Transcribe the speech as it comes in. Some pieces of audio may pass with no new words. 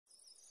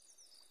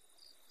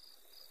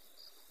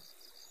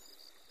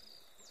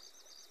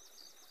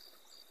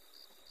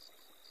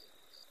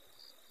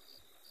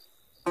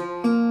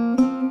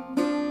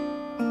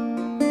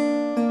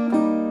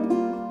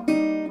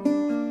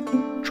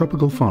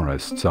Tropical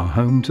forests are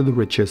home to the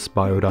richest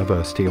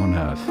biodiversity on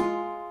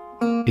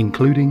Earth,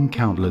 including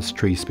countless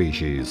tree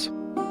species.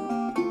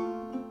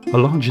 A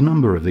large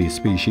number of these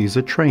species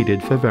are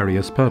traded for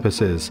various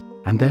purposes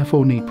and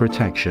therefore need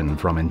protection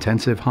from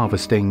intensive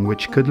harvesting,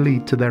 which could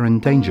lead to their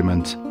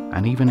endangerment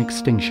and even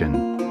extinction.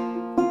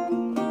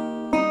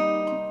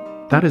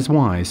 That is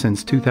why,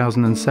 since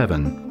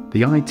 2007,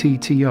 the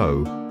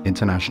ITTO,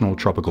 International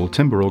Tropical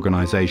Timber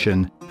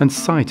Organization, and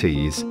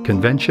CITES,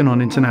 Convention on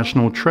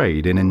International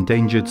Trade in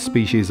Endangered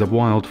Species of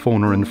Wild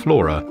Fauna and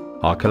Flora,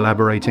 are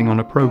collaborating on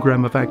a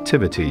program of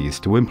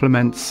activities to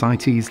implement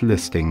CITES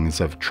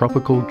listings of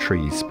tropical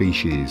tree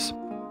species.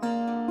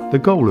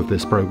 The goal of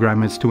this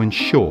program is to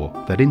ensure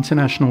that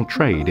international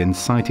trade in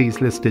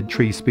CITES-listed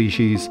tree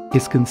species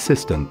is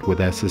consistent with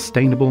their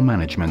sustainable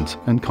management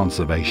and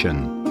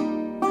conservation.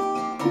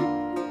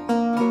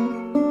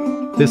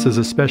 This is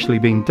especially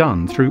being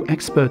done through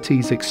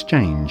expertise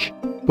exchange,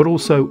 but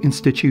also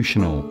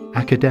institutional,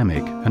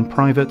 academic and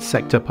private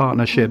sector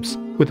partnerships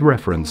with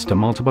reference to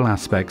multiple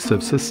aspects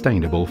of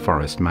sustainable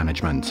forest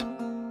management.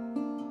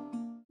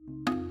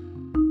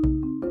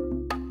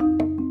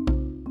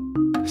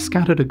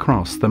 Scattered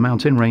across the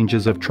mountain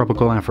ranges of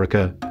tropical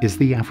Africa is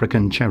the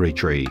African cherry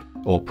tree,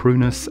 or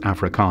Prunus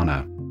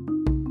africana.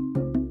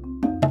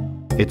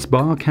 Its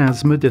bark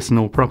has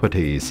medicinal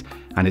properties,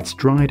 and its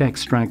dried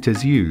extract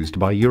is used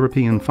by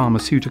European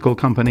pharmaceutical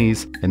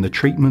companies in the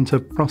treatment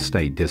of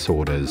prostate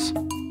disorders.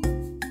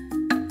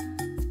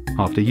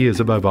 After years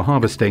of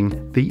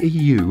overharvesting, the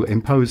EU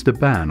imposed a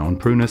ban on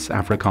Prunus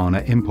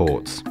africana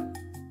imports.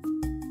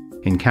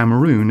 In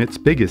Cameroon, its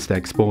biggest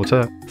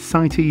exporter,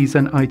 CITES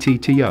and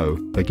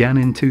ITTO began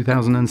in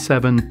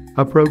 2007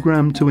 a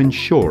program to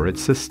ensure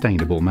its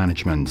sustainable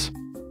management.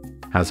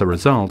 As a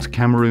result,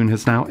 Cameroon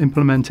has now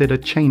implemented a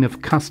chain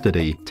of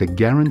custody to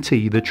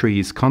guarantee the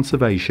tree's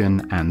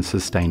conservation and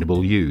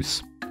sustainable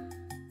use.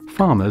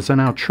 Farmers are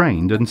now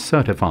trained and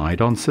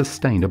certified on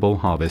sustainable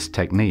harvest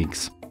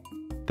techniques.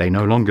 They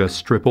no longer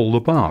strip all the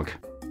bark.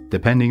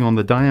 Depending on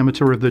the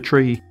diameter of the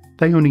tree,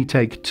 they only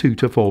take 2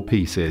 to 4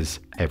 pieces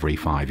every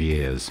 5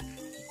 years.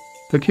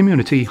 The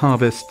community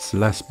harvests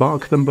less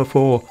bark than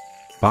before,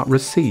 but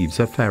receives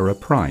a fairer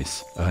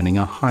price, earning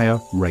a higher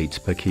rate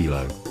per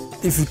kilo.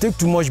 If you take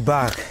too much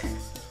bark,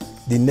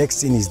 the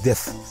next thing is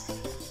death.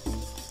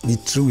 The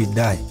tree will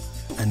die,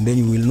 and then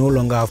you will no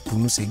longer have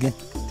prunus again.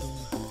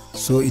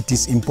 So it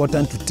is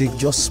important to take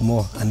just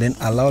small and then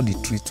allow the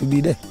tree to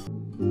be there.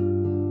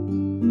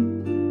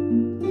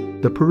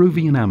 The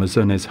Peruvian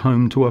Amazon is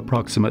home to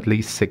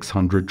approximately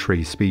 600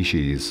 tree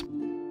species.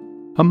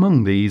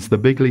 Among these, the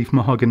bigleaf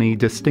mahogany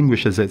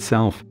distinguishes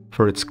itself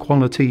for its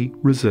quality,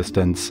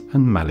 resistance,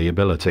 and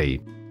malleability.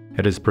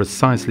 It is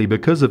precisely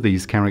because of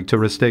these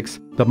characteristics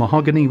that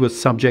mahogany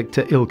was subject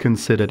to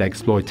ill-considered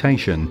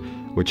exploitation,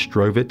 which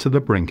drove it to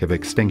the brink of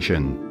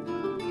extinction.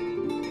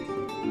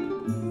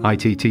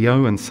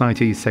 ITTO and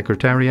CITES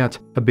Secretariat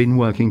have been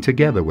working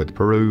together with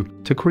Peru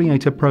to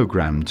create a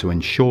program to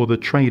ensure the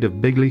trade of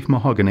bigleaf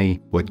mahogany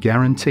would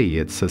guarantee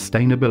its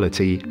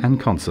sustainability and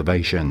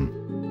conservation.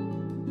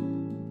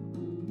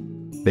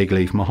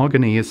 Bigleaf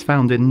mahogany is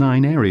found in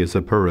 9 areas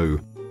of Peru,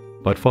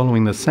 but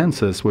following the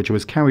census which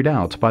was carried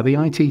out by the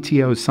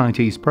ITTO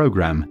CITES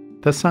program,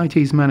 the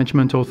CITES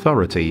Management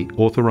Authority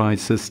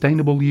authorized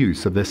sustainable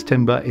use of this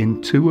timber in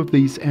 2 of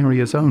these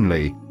areas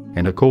only,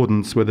 in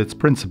accordance with its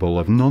principle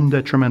of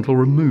non-detrimental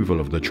removal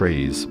of the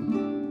trees.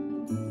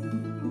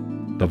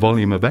 The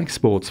volume of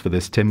exports for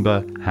this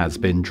timber has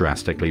been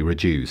drastically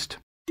reduced.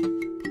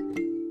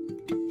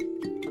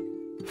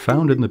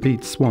 Found in the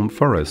peat swamp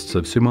forests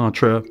of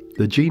Sumatra,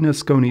 the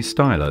genus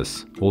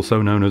Gonistylus,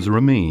 also known as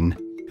ramine,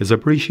 is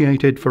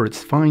appreciated for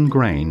its fine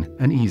grain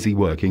and easy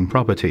working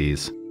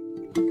properties.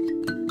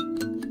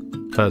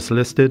 First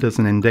listed as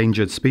an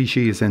endangered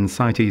species in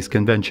CITES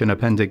Convention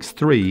Appendix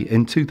 3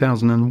 in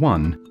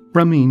 2001,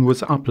 ramine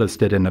was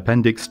uplisted in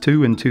Appendix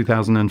 2 in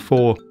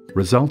 2004,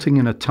 resulting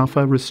in a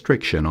tougher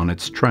restriction on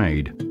its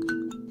trade.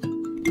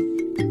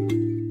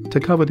 To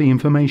cover the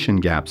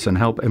information gaps and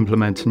help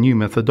implement new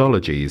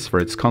methodologies for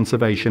its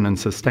conservation and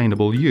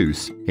sustainable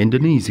use,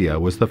 Indonesia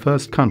was the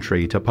first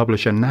country to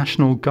publish a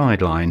national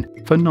guideline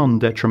for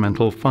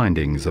non-detrimental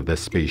findings of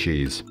this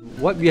species.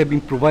 What we have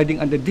been providing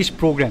under this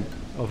program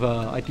of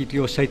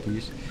ITTO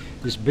CITES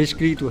is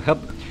basically to help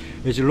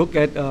as you look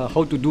at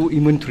how to do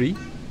inventory,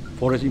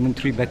 forest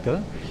inventory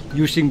better,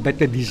 using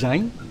better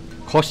design,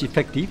 cost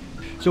effective.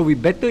 So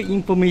with better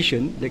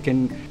information, they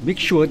can make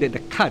sure that the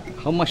cut,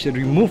 how much they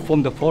remove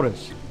from the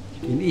forest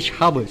in each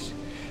harvest,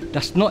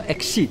 does not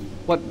exceed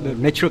what the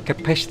natural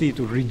capacity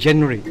to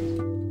regenerate.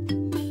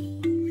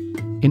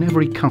 In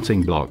every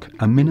cutting block,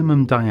 a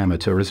minimum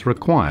diameter is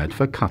required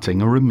for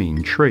cutting a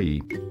ramine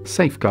tree,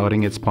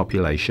 safeguarding its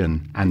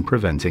population and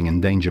preventing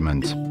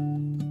endangerment.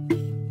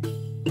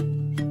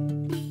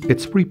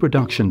 Its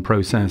reproduction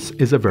process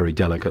is a very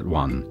delicate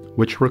one,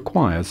 which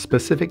requires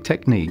specific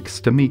techniques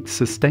to meet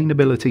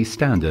sustainability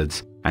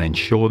standards and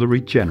ensure the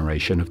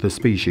regeneration of the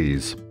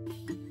species.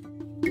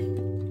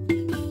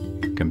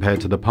 compared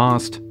to the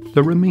past,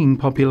 the Ramin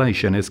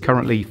population is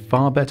currently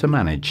far better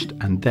managed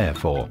and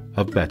therefore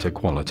of better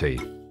quality.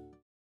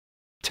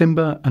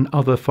 Timber and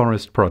other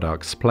forest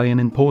products play an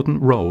important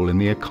role in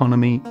the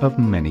economy of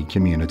many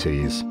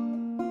communities,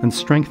 and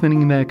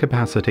strengthening their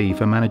capacity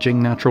for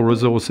managing natural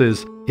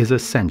resources is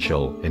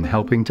essential in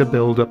helping to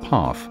build a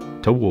path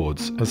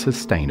towards a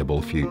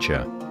sustainable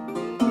future.